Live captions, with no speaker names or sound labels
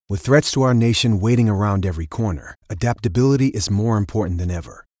With threats to our nation waiting around every corner, adaptability is more important than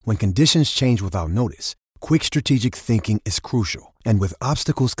ever. When conditions change without notice, quick strategic thinking is crucial. And with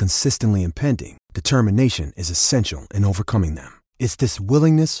obstacles consistently impending, determination is essential in overcoming them. It's this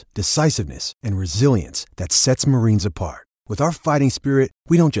willingness, decisiveness, and resilience that sets Marines apart. With our fighting spirit,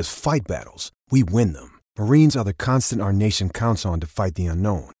 we don't just fight battles, we win them. Marines are the constant our nation counts on to fight the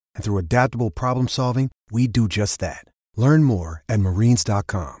unknown. And through adaptable problem solving, we do just that. Learn more at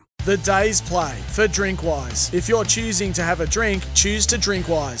marines.com. The day's play for Drinkwise. If you're choosing to have a drink, choose to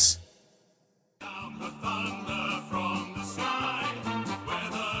Drinkwise.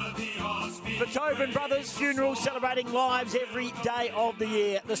 The Tobin Brothers Funeral celebrating lives every day of the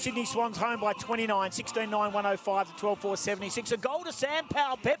year. The Sydney Swans home by 29, 16-9, 105 to 12-4, 76. A goal to Sam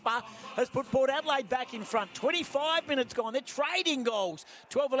Powell-Pepper has put Port Adelaide back in front. 25 minutes gone. They're trading goals.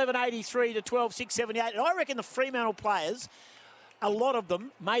 12-11, 83 to 12-6, 78. And I reckon the Fremantle players, a lot of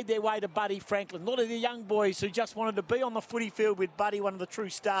them made their way to Buddy Franklin. A lot of the young boys who just wanted to be on the footy field with Buddy, one of the true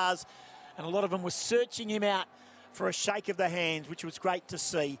stars. And a lot of them were searching him out for a shake of the hands, which was great to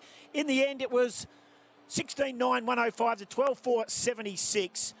see. In the end, it was 16-9, 105 to 12-4,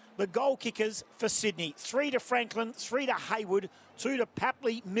 76. The goal kickers for Sydney. 3 to Franklin, 3 to Haywood, 2 to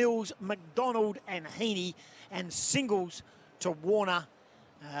Papley, Mills, McDonald and Heaney, and singles to Warner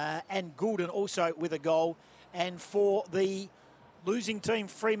and Goulden also with a goal. And for the losing team,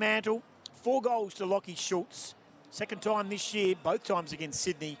 Fremantle, 4 goals to Lockie Schultz. Second time this year, both times against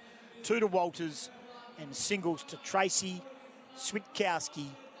Sydney. 2 to Walters, and singles to Tracy, Switkowski,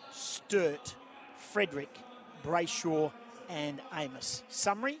 Sturt, Frederick, Brayshaw and Amos.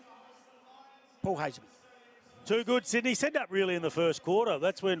 Summary, Paul Hazelby. Too good, Sydney. Set up really in the first quarter.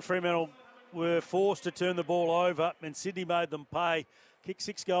 That's when Fremantle were forced to turn the ball over and Sydney made them pay. Kicked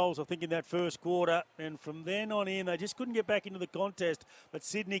 6 goals, I think, in that first quarter. And from then on in, they just couldn't get back into the contest. But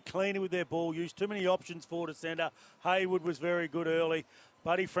Sydney cleaner with their ball use. Too many options forward to centre. Haywood was very good early.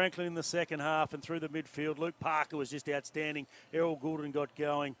 Buddy Franklin in the second half and through the midfield. Luke Parker was just outstanding. Errol Goulden got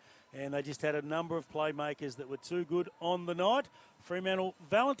going. And they just had a number of playmakers that were too good on the night. Fremantle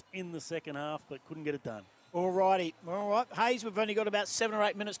valiant in the second half, but couldn't get it done. All righty. All right. Hayes, we've only got about 7 or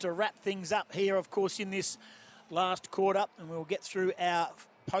 8 minutes to wrap things up here, of course, in this last quarter. And we'll get through our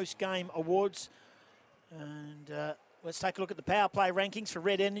post-game awards. And let's take a look at the power play rankings for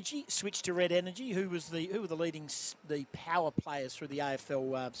Red Energy. Switch to Red Energy. Who were the leading power players through the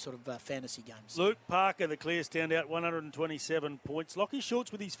AFL fantasy games? Luke Parker, the clear standout, 127 points. Lockie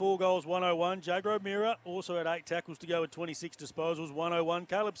Schultz with his 4 goals, 101. Jagro Mira also had 8 tackles to go with 26 disposals, 101.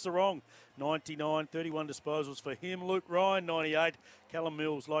 Caleb Sarong, 99, 31 disposals for him. Luke Ryan, 98. Callum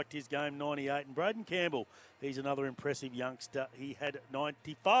Mills liked his game, 98. And Braden Campbell, he's another impressive youngster. He had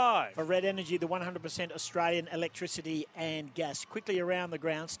 95. For Red Energy, the 100% Australian electricity and gas. Quickly around the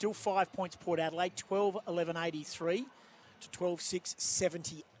ground, still 5 points Port Adelaide, 12-11-83 to 12-6,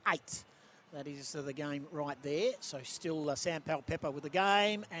 78. That is the game right there. So still Sam Powell-Pepper with the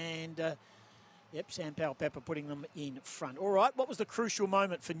game and... Sam Powell-Pepper putting them in front. All right, what was the crucial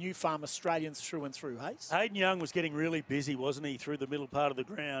moment for New Farm Australians through and through, Hayes? Hayden Young was getting really busy, wasn't he, through the middle part of the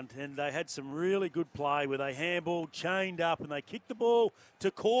ground, and they had some really good play where they handballed, chained up, and they kicked the ball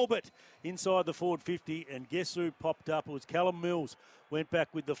to Corbett inside the forward 50, and guess who popped up? It was Callum Mills. Went back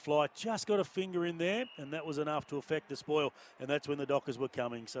with the flight, just got a finger in there, and that was enough to affect the spoil, and that's when the Dockers were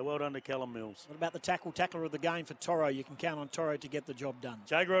coming. So well done to Callum Mills. What about the tackler of the game for Toro? You can count on Toro to get the job done.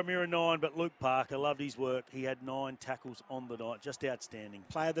 Jager O'Meara 9, but Luke Parker loved his work. He had 9 tackles on the night, just outstanding.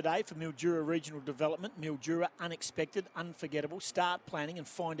 Player of the day for Mildura Regional Development. Mildura, unexpected, unforgettable. Start planning and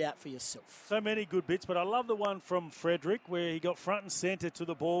find out for yourself. So many good bits, but I love the one from Frederick where he got front and centre to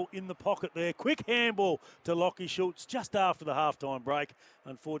the ball in the pocket there. Quick handball to Lockie Schultz just after the halftime break.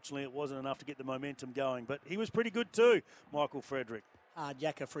 Unfortunately, it wasn't enough to get the momentum going, but he was pretty good too, Michael Frederick.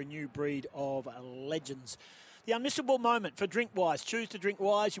 Yacker for a new breed of legends. The unmissable moment for Drink Wise. Choose to drink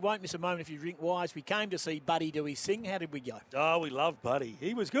wise. You won't miss a moment if you drink wise. We came to see Buddy do his thing. How did we go? Oh, we love Buddy.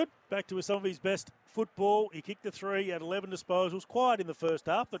 He was good. Back to some of his best football. He kicked the 3, had 11 disposals. Quiet in the first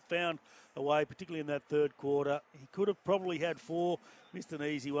half, but found a way, particularly in that third quarter. He could have probably had 4, missed an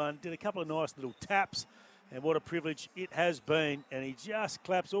easy one, did a couple of nice little taps. And what a privilege it has been. And he just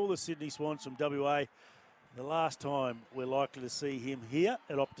claps all the Sydney Swans from WA. The last time we're likely to see him here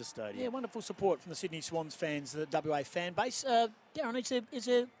at Optus Stadium. Yeah, wonderful support from the Sydney Swans fans, the WA fan base. Darren, is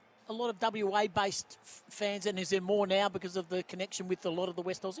there a lot of WA-based fans, and is there more now because of the connection with a lot of the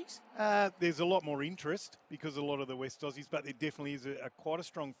West Aussies? There's a lot more interest because of a lot of the West Aussies, but there definitely is quite a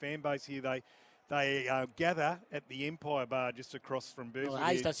strong fan base here. They gather at the Empire Bar just across from Bursley. Well,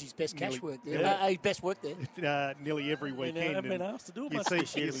 Hayes does his best cash work there. Yeah. His best work there. Nearly every weekend. I haven't been asked to do it You much see,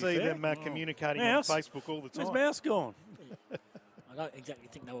 this year, you to be see fair. them communicating Mouse. on Facebook all the time. Where's Mouse gone? I don't exactly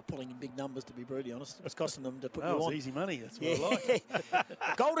think they were pulling in big numbers, to be brutally honest. It was costing them to put That you was on. easy money. That's what I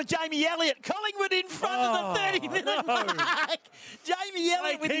like. Goal to Jamie Elliott. Collingwood in front of the 30-minute mark. Jamie Elliott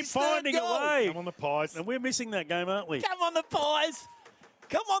They with keep his third finding goal. a way. Come on the Pies. And we're missing that game, aren't we? Come on, the Pies.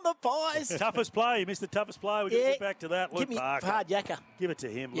 Come on, the Pies. Toughest play. You missed the toughest play. We're going to get back to that. Give Luke me Parker. hard yakka. Give it to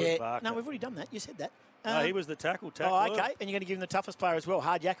him, Yeah. Luke Parker. No, we've already done that. You said that. No, he was the tackle. Oh, okay. And you're going to give him the toughest player as well.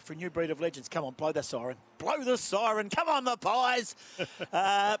 Hard yakka for a new breed of legends. Come on, blow the siren. Blow the siren. Come on, the Pies.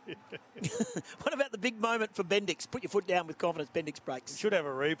 What about the big moment for Bendix? Put your foot down with confidence. Bendix breaks. Should have a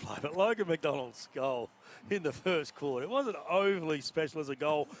replay, but Logan McDonald's goal in the first quarter, it wasn't overly special as a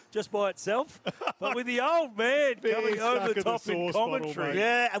goal just by itself, but with the old man coming over the top in commentary.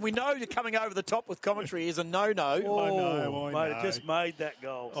 Yeah, and we know you're coming over the top with commentary is a no-no. I know. Mate, it just made that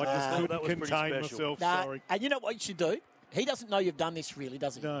goal. I just couldn't that was pretty contain special. myself, Nah, sorry. and you know what you should do? He doesn't know you've done this, really,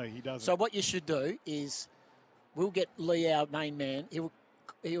 does he? No, he doesn't. So what you should do is, we'll get Lee, our main man. He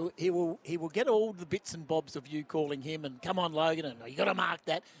will get all the bits and bobs of you calling him and come on, Logan, and you got to mark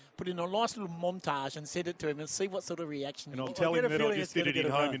that. Put in a nice little montage and send it to him and see what sort of reaction. And I'll you get. tell him get a that I feeling just it's did it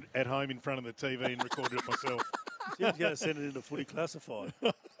gonna get at home in front of the TV and recorded it myself. Jim's going to send it into Footy Classified.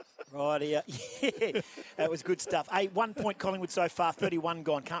 Right here. Yeah, that was good stuff. 1 point Collingwood so far, 31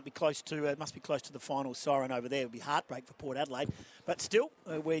 gone. Can't be close to, must be close to the final siren over there. It would be heartbreak for Port Adelaide. But still,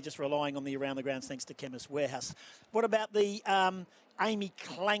 we're just relying on the around the grounds thanks to Chemist Warehouse. What about the Amy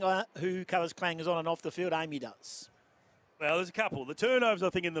Clanger, who covers Clangers on and off the field? Amy does. Well, there's a couple. The turnovers, I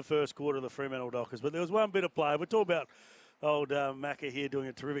think, in the first quarter of the Fremantle Dockers, but there was one bit of play. We're talking about old Macca here doing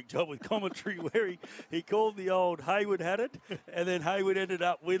a terrific job with commentary where he called the old Hayward had it, and then Hayward ended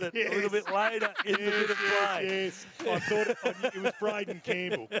up with it a little bit later in the bit of play. Yes, I thought it was Braden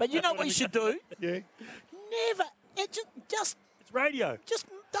Campbell. But you know what you should do? Yeah. Never. Just It's radio.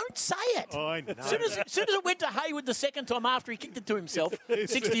 don't say it. I know. As soon as it went to Hayward the second time after he kicked it to himself,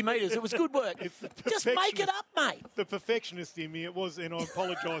 60 metres, it was good work. Just make it up, mate. The perfectionist in me, it was, and I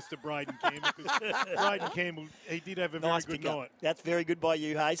apologise to Braden Campbell, because Braden Campbell, he did have a very good pickup. night. That's very good by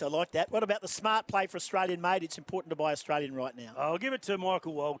you, Hayes. I like that. What about the smart play for Australian made? It's important to buy Australian right now. I'll give it to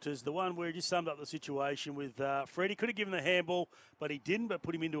Michael Walters, the one where he just summed up the situation with Freddie. Could have given the handball, but he didn't, but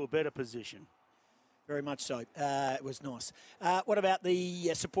put him into a better position. Very much so. It was nice. What about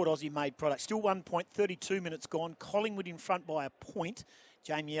the Support Aussie made product? Still 1 point, 32 minutes gone. Collingwood in front by a point.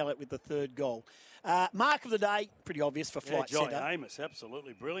 Jamie Elliott with the third goal. Mark of the day, pretty obvious for Flight Jai Centre. Amos,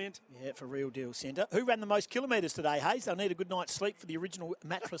 absolutely brilliant. Yeah, for Real Deal Centre. Who ran the most kilometres today, Hayes? They'll need a good night's sleep for the original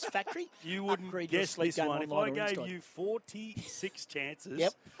mattress factory. You wouldn't Upgrade your guess sleep this game one. If I online or gave Insta. you 46 chances,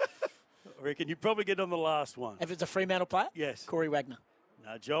 Yep. I reckon you'd probably get on the last one. If it's a Fremantle player? Yes. Corey Wagner.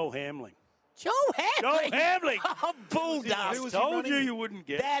 No, Joel Hamling. Joe Hamling. Joel Hamling. Oh, bull dust. who was he Told running? you wouldn't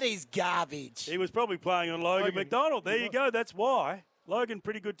guess. That is garbage. He was probably playing on Logan McDonald. There you go. That's why. Logan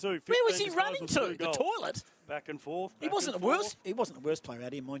pretty good too. Where was 15 he running disposals, to? 2 The goals. toilet? Back and forth. He back wasn't and the worst. forth. He wasn't the worst player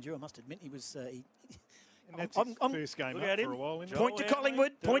out here, mind you. I must admit, he was. And that's I'm- his I'm- first game Look up at for him. a while. Isn't it? Point to Joel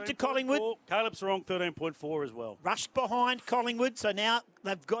Collingwood, Hamling, point to Collingwood. 13.4. Caleb Sarong, 13.4 as well. Rushed behind Collingwood, so now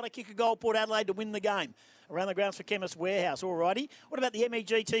they've got to kick a goal, Port Adelaide, to win the game. Around the grounds for Chemist Warehouse, all righty. What about the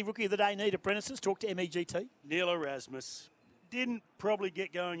MEGT Rookie of the Day need apprentices? Talk to MEGT. Neil Erasmus didn't probably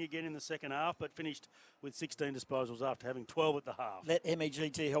get going again in the second half, but finished with 16 disposals after having 12 at the half. Let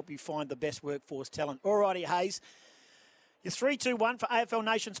MEGT help you find the best workforce talent. All righty, Hayes. Your 3-2-1 for AFL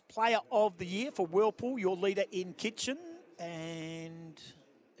Nations Player of the Year for Whirlpool, your leader in kitchen and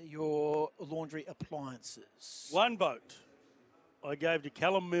your laundry appliances. One vote I gave to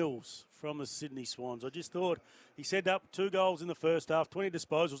Callum Mills from the Sydney Swans. I just thought he set up 2 goals in the first half, 20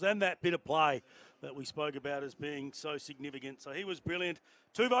 disposals, and that bit of play that we spoke about as being so significant. So he was brilliant.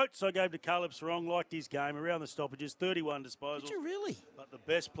 2 votes I gave to Caleb Sarong. Liked his game around the stoppages, 31 disposals. Did you really? But the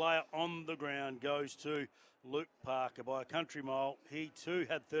best player on the ground goes to Luke Parker by a country mile. He too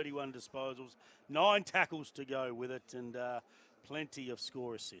had 31 disposals, 9 tackles to go with it, and plenty of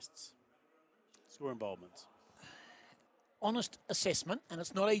score assists, score involvements. Honest assessment, and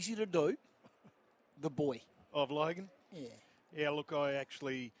it's not easy to do. The boy. Of Logan? Yeah. Yeah, look, I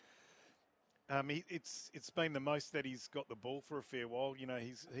actually... it's been the most that he's got the ball for a fair while. You know,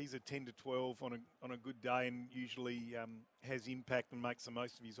 he's a 10 to 12 on a good day and usually has impact and makes the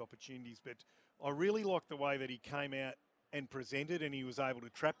most of his opportunities. But I really like the way that he came out and presented, and he was able to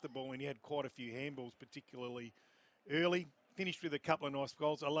trap the ball, and he had quite a few handballs, particularly early. Finished with a couple of nice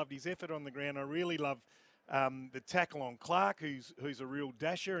goals. I loved his effort on the ground. I really love The tackle on Clark, who's a real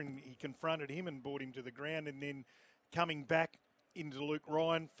dasher, and he confronted him and brought him to the ground, and then coming back into Luke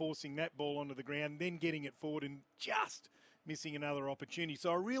Ryan, forcing that ball onto the ground, then getting it forward and just missing another opportunity.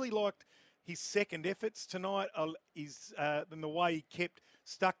 So I really liked his second efforts tonight, and the way he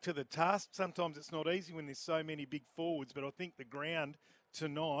stuck to the task. Sometimes it's not easy when there's so many big forwards, but I think the ground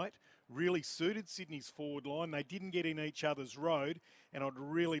tonight really suited Sydney's forward line. They didn't get in each other's road, and I'd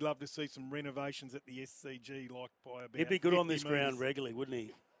really love to see some renovations at the SCG, like by about He'd be good on this metres. ground regularly, wouldn't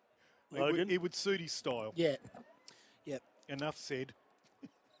he, Logan? It would suit his style. Yeah. Yep. Enough said.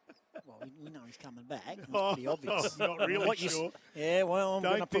 Well, we know he's coming back. It's pretty obvious. I'm not really sure. Yeah, well, I'm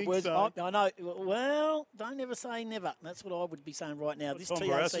going to put think words. so. I know. Well, don't ever say never. That's what I would be saying right now. What Tom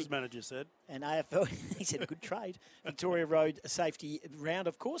Barassa's manager said. And AFL, he said, good trade. Victoria Road Safety Round,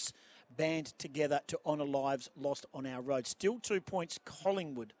 of course, band together to honour lives lost on our road. Still 2 points,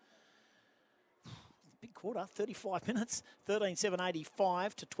 Collingwood. Big quarter, 35 minutes,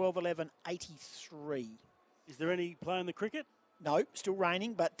 13-7-85 to 12-11-83. Is there any play in the cricket? No, still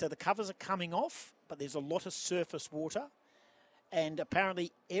raining, but the covers are coming off, but there's a lot of surface water. And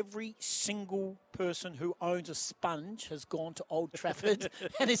apparently every single person who owns a sponge has gone to Old Trafford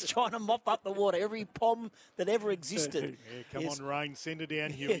and is trying to mop up the water. Every pond that ever existed. Yeah, come on, rain, send it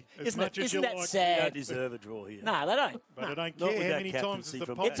down, Huey. As much as isn't you that like. sad? They don't deserve a draw here. No, they don't. But I don't Not with care how that many times captaincy has the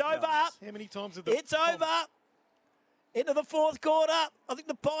from pond. It's over. How many times have the It's over. Into the fourth quarter. I think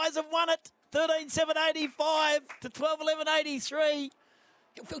the Pies have won it. 13-7-85 to 12-11-83.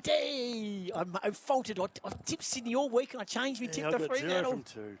 I faulted. I tipped Sydney all week and I changed my tip I to got 0 Fremantle. from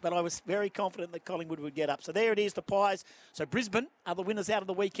 2. But I was very confident that Collingwood would get up. So there it is, the Pies. So Brisbane are the winners out of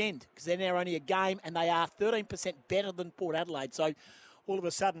the weekend because they're now only a game and they are 13% better than Port Adelaide. So all of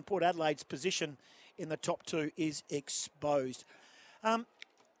a sudden, Port Adelaide's position in the top two is exposed.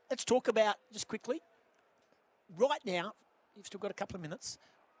 Let's talk about, just quickly, right now, you've still got a couple of minutes,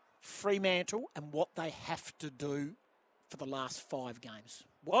 Fremantle and what they have to do for the last 5 games.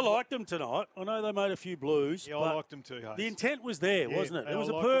 I liked them tonight. I know they made a few blues. Yeah, but I liked them too, Hayes. the intent was there, wasn't it? I It was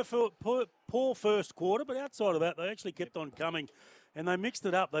a liked poor first quarter, but outside of that, they actually kept on coming. And they mixed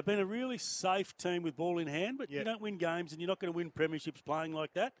it up. They've been a really safe team with ball in hand, but you don't win games and you're not going to win premierships playing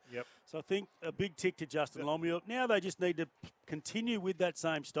like that. Yep. So I think a big tick to Justin Longmuir. Now they just need to continue with that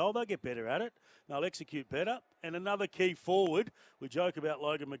same style. They'll get better at it. They'll execute better. And another key forward, we joke about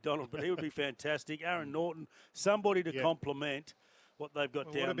Logan McDonald, but he would be fantastic. Aaron Norton, somebody to complement what they've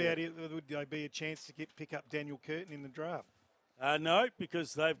got down what there. about it? Would there be a chance to pick up Daniel Curtin in the draft? No,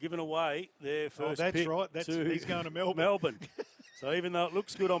 because they've given away their first that's pick right. He's going to Melbourne. So even though it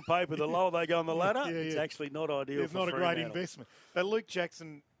looks good on paper, the lower they go on the ladder, it's actually not ideal It's for not a great Fremantle. investment. But Luke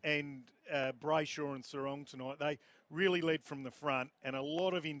Jackson and Brayshaw and Sarong tonight, they really led from the front and a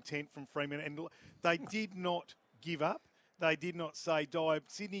lot of intent from Fremantle. And they did not give up. They did not say die.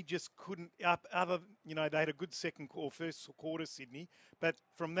 Sydney just couldn't up. They had a good first quarter, Sydney. But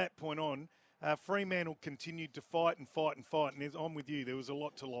from that point on, Fremantle continued to fight and fight and fight. And I'm with you. There was a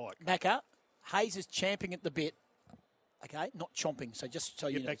lot to like. Macca, Hayes is champing at the bit. Okay, not chomping. So just so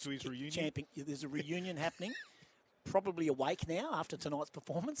you know, back to his reunion. Champing. There's a reunion happening. Probably awake now after tonight's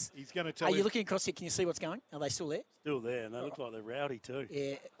performance. He's going to tell Are you looking across here? Can you see what's going? Are they still there? Still there, and they look like they're rowdy too.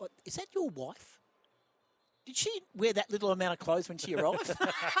 Yeah. Is that your wife? Did she wear that little amount of clothes when she arrived?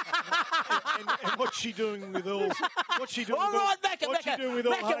 and what's she doing with all? What's she doing? All right, Macca, what's she doing with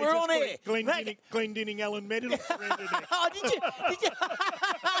all? Macca, we're on air. Glendinning Alan Medal around her neck. Oh, did you?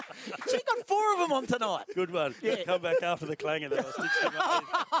 She got 4 of them on tonight. Good one. Yeah. Come back after the clanger, then I'll stitch them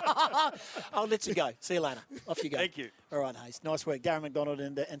up. I'll let you go. See you later. Off you go. Thank you. All right, Hayes. Nice work. Darren McDonald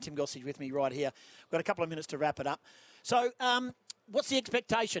and Tim Gossage with me right here. We've got a couple of minutes to wrap it up. So, what's the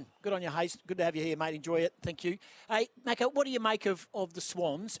expectation? Good on you, Hayes. Good to have you here, mate. Enjoy it. Thank you. Hey, Macca, what do you make of the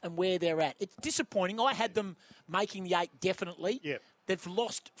Swans and where they're at? It's disappointing. I had them making the 8 definitely. Yeah. They've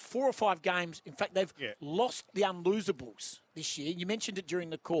lost 4 or 5 games. In fact, they've lost the unlosables this year. You mentioned it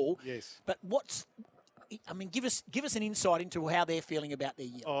during the call. Yes. But give us an insight into how they're feeling about their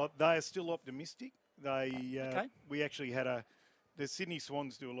year. Oh, they are still optimistic. We actually had the Sydney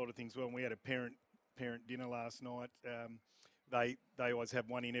Swans do a lot of things well. And we had a parent dinner last night. They always have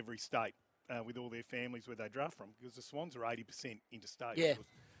one in every state with all their families where they draft from because the Swans are 80% interstate. Yeah.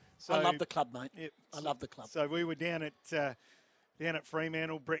 So, I love the club, mate. Yeah, I love the club. So we were down at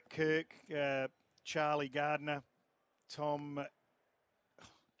Fremantle, Brett Kirk, Charlie Gardner, Tom.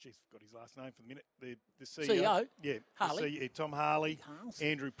 Forgot his last name for the minute. The CEO. CEO? Harley? Tom Harley, Harles.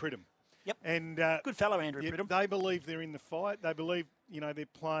 Andrew Pridham. Yep. And Good fellow, Andrew Pridham. They believe they're in the fight. They believe they're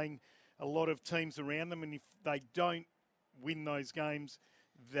playing a lot of teams around them, and if they don't win those games,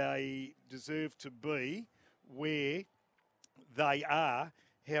 they deserve to be where they are.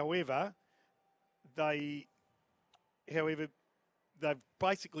 However, they've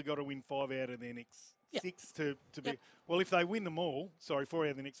basically got to win 5 out of their next 6 to be. Well, if they win them all, 4 out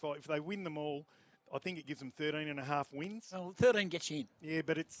of the next 5. If they win them all, I think it gives them 13 and a half wins. Well, 13 gets you in. Yeah,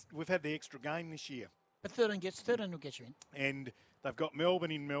 but we've had the extra game this year. But 13 will get you in. And they've got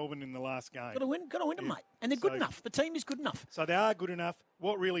Melbourne in the last game. Got to win them, mate. And they're good enough. The team is good enough. So they are good enough.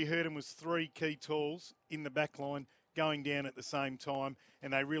 What really hurt them was 3 key tools in the back line going down at the same time,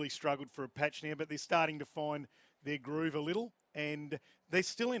 and they really struggled for a patch now, but they're starting to find their groove a little, and they're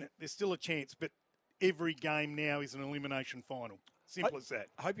still in it. There's still a chance, but every game now is an elimination final. Simple as that.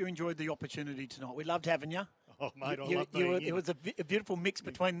 I hope you enjoyed the opportunity tonight. We loved having you. Oh, mate, I love being in. It was a beautiful mix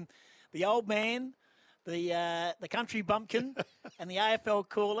between the old man, the country bumpkin, and the AFL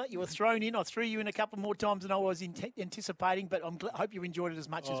caller. You were thrown in. I threw you in a couple more times than I was anticipating, but I hope you enjoyed it as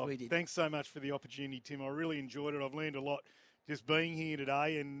much as we did. Thanks so much for the opportunity, Tim. I really enjoyed it. I've learned a lot just being here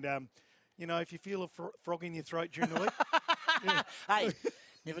today, and, if you feel a frog in your throat during the week. Hey,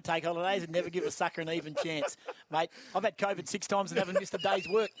 never take holidays and never give a sucker an even chance. Mate, I've had COVID 6 times and haven't missed a day's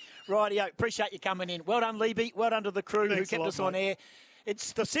work. Rightio, appreciate you coming in. Well done, Leby. Well done to the crew who kept us on air.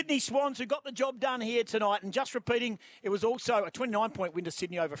 It's the Sydney Swans who got the job done here tonight. And just repeating, it was also a 29-point win to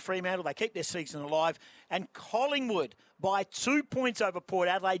Sydney over Fremantle. They keep their season alive. And Collingwood by 2 points over Port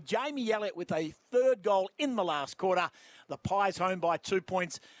Adelaide. Jamie Elliott with a third goal in the last quarter. The Pies home by 2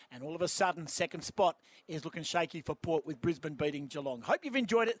 points. And all of a sudden, second spot is looking shaky for Port with Brisbane beating Geelong. Hope you've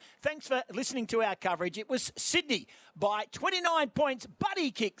enjoyed it. Thanks for listening to our coverage. It was Sydney by 29 points. Buddy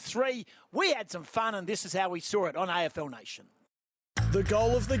kicked 3. We had some fun, and this is how we saw it on AFL Nation. The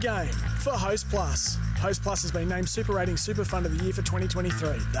goal of the game for Host Plus. Host Plus has been named Super Rating Super Fund of the Year for 2023.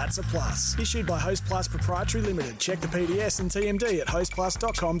 That's a plus. Issued by Host Plus Proprietary Limited. Check the PDS and TMD at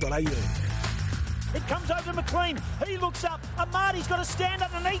hostplus.com.au. It comes over to McLean. He looks up. Amati's got to stand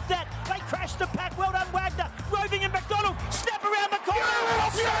underneath that. They crash the pack. Well done, Wagner. Roving and McDonald. Step around the corner.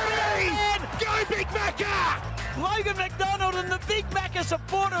 Go Big Macca! Logan McDonald and the Big Macca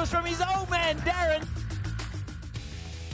supporters from his old man, Darren.